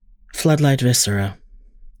Floodlight Viscera,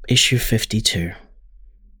 Issue 52.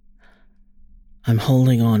 I'm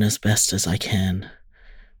holding on as best as I can,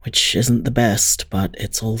 which isn't the best, but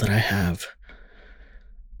it's all that I have.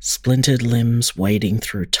 Splintered limbs wading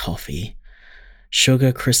through toffee,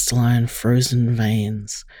 sugar crystalline frozen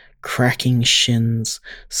veins, cracking shins,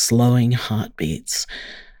 slowing heartbeats,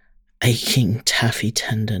 aching taffy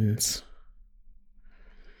tendons.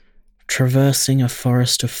 Traversing a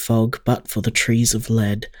forest of fog but for the trees of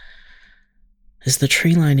lead. Is the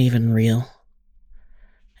tree line even real?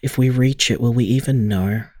 If we reach it, will we even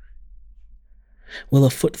know? Will a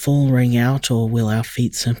footfall ring out, or will our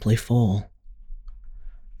feet simply fall?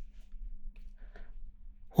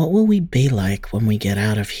 What will we be like when we get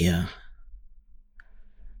out of here?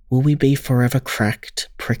 Will we be forever cracked,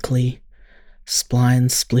 prickly,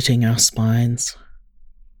 splines splitting our spines?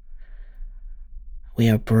 We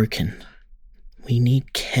are broken. We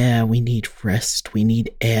need care, we need rest, we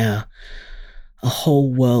need air. A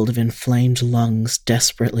whole world of inflamed lungs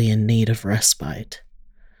desperately in need of respite.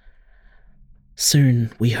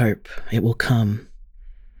 Soon, we hope, it will come.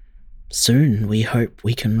 Soon, we hope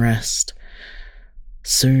we can rest.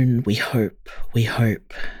 Soon, we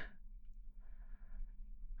hope.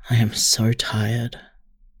 I am so tired.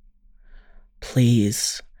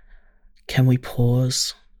 Please, can we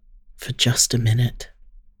pause for just a minute?